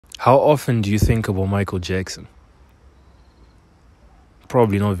How often do you think about Michael Jackson?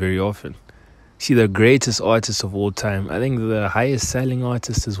 Probably not very often. See, the greatest artist of all time. I think the highest selling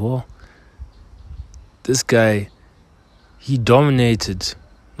artist as well. This guy, he dominated.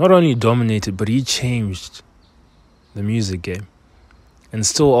 Not only dominated, but he changed the music game. And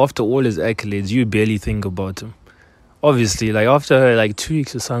still, after all his accolades, you barely think about him. Obviously, like after 2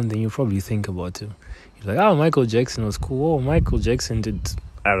 weeks or something, you probably think about him. You're like, oh, Michael Jackson was cool. Oh, Michael Jackson did...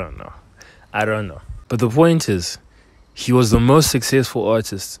 I don't know. But the point is, he was the most successful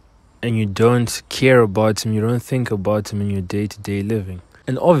artist, and you don't care about him, you don't think about him in your day-to-day living.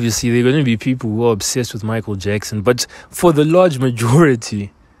 And obviously, there are going to be people who are obsessed with Michael Jackson, but for the large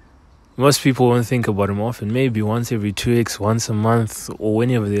majority, most people won't think about him often. Maybe once every 2 weeks, once a month, or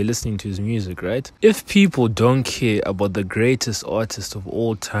whenever they're listening to his music, right? If people don't care about the greatest artist of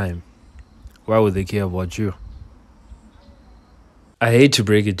all time, why would they care about you? I hate to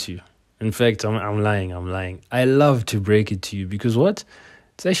break it to you. In fact, I'm lying. I love to break it to you because what?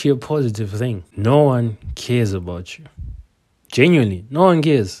 It's actually a positive thing. No one cares about you. Genuinely, no one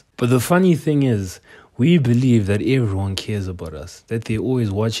cares. But the funny thing is, we believe that everyone cares about us, that they're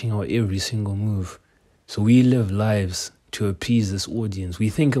always watching our every single move. So we live lives to appease this audience. We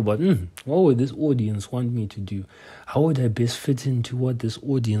think about, what would this audience want me to do? How would I best fit into what this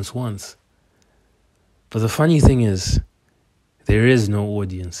audience wants? But the funny thing is, there is no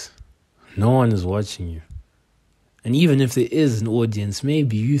audience. No one is watching you. And even if there is an audience,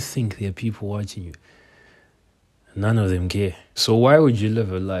 maybe you think there are people watching you. None of them care. So why would you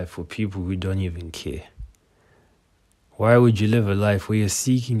live a life for people who don't even care? Why would you live a life where you're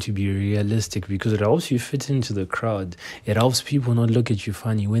seeking to be realistic because it helps you fit into the crowd? It helps people not look at you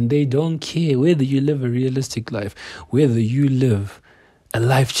funny when they don't care whether you live a realistic life, whether you live a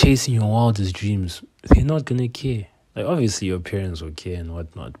life chasing your wildest dreams. They're not going to care. Like, obviously, your parents will care and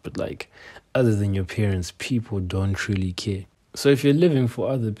whatnot, but other than your parents, people don't truly care. So if you're living for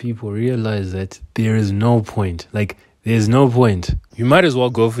other people, realize that there is no point. There's no point. You might as well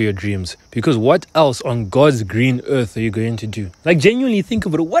go for your dreams, because what else on God's green earth are you going to do? Genuinely think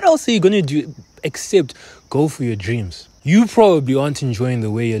about it. What else are you going to do except go for your dreams? You probably aren't enjoying the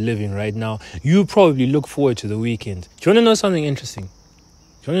way you're living right now. You probably look forward to the weekend. Do you want to know something interesting?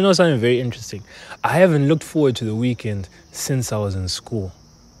 Do you want to know something very interesting? I haven't looked forward to the weekend since I was in school.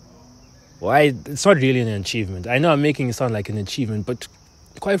 It's not really an achievement. I know I'm making it sound like an achievement, but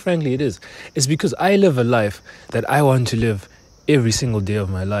quite frankly, it is. It's because I live a life that I want to live every single day of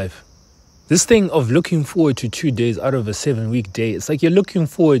my life. This thing of looking forward to 2 days out of a 7-week day, it's like you're looking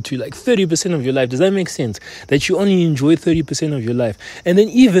forward to 30% of your life. Does that make sense? That you only enjoy 30% of your life. And then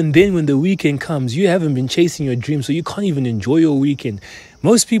even then when the weekend comes, you haven't been chasing your dreams, so you can't even enjoy your weekend.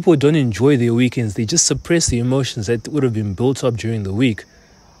 Most people don't enjoy their weekends. They just suppress the emotions that would have been built up during the week.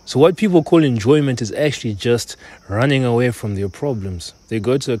 So what people call enjoyment is actually just running away from their problems. They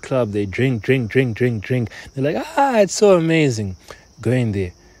go to a club, they drink. They're like, it's so amazing. Going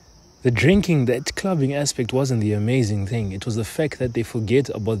there. The drinking, that clubbing aspect wasn't the amazing thing. It was the fact that they forget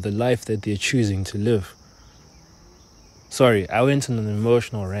about the life that they're choosing to live. Sorry, I went on an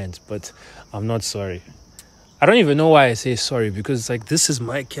emotional rant, but I'm not sorry. I don't even know why I say sorry, because this is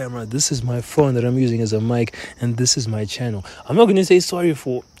my camera, this is my phone that I'm using as a mic, and this is my channel. I'm not going to say sorry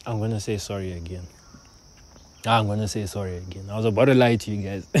I'm going to say sorry again. I was about to lie to you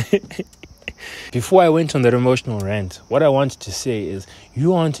guys. Before I went on that emotional rant, what I wanted to say is,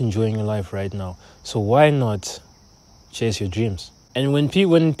 you aren't enjoying your life right now, so why not chase your dreams? And when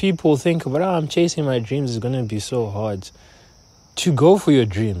people think about, I'm chasing my dreams, it's going to be so hard. To go for your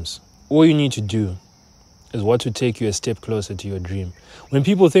dreams, all you need to do is what would take you a step closer to your dream. When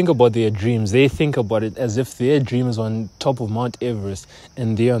people think about their dreams, they think about it as if their dream is on top of Mount Everest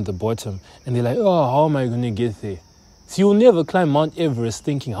and they're on the bottom. And they're like, how am I going to get there? So you'll never climb Mount Everest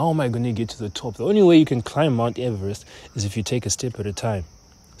thinking, how am I going to get to the top? The only way you can climb Mount Everest is if you take a step at a time.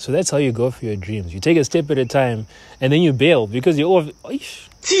 So that's how you go for your dreams. You take a step at a time and then you bail because you're...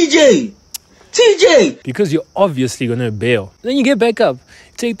 TJ! Because you're obviously going to bail. Then you get back up.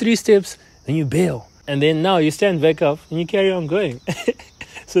 You take 3 steps, then you bail. And then now you stand back up and you carry on going.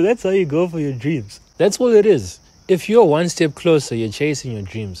 So that's how you go for your dreams. That's all it is. If you're one step closer, you're chasing your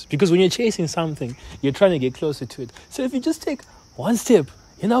dreams. Because when you're chasing something, you're trying to get closer to it. So if you just take one step,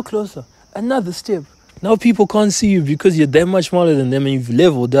 you're now closer. Another step. Now people can't see you because you're that much smaller than them and you've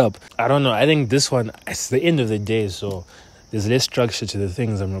leveled up. I don't know. I think this one, it's the end of the day, so there's less structure to the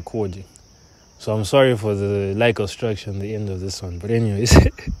things I'm recording. So I'm sorry for the lack of structure in the end of this one. But anyways.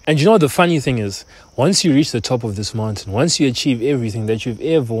 And you know what the funny thing is? Once you reach the top of this mountain, once you achieve everything that you've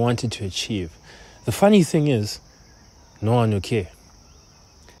ever wanted to achieve, the funny thing is, no one will care.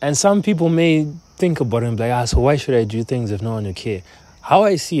 And some people may think about it and be like, so why should I do things if no one will care? How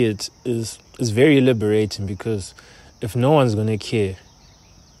I see it is very liberating, because if no one's going to care,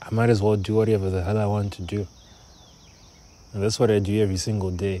 I might as well do whatever the hell I want to do. And that's what I do every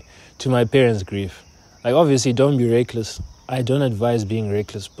single day, to my parents' grief. Like, obviously, don't be reckless. I don't advise being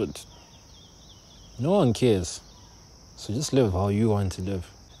reckless, but no one cares. So just live how you want to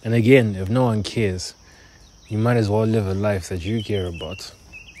live. And again, if no one cares, you might as well live a life that you care about.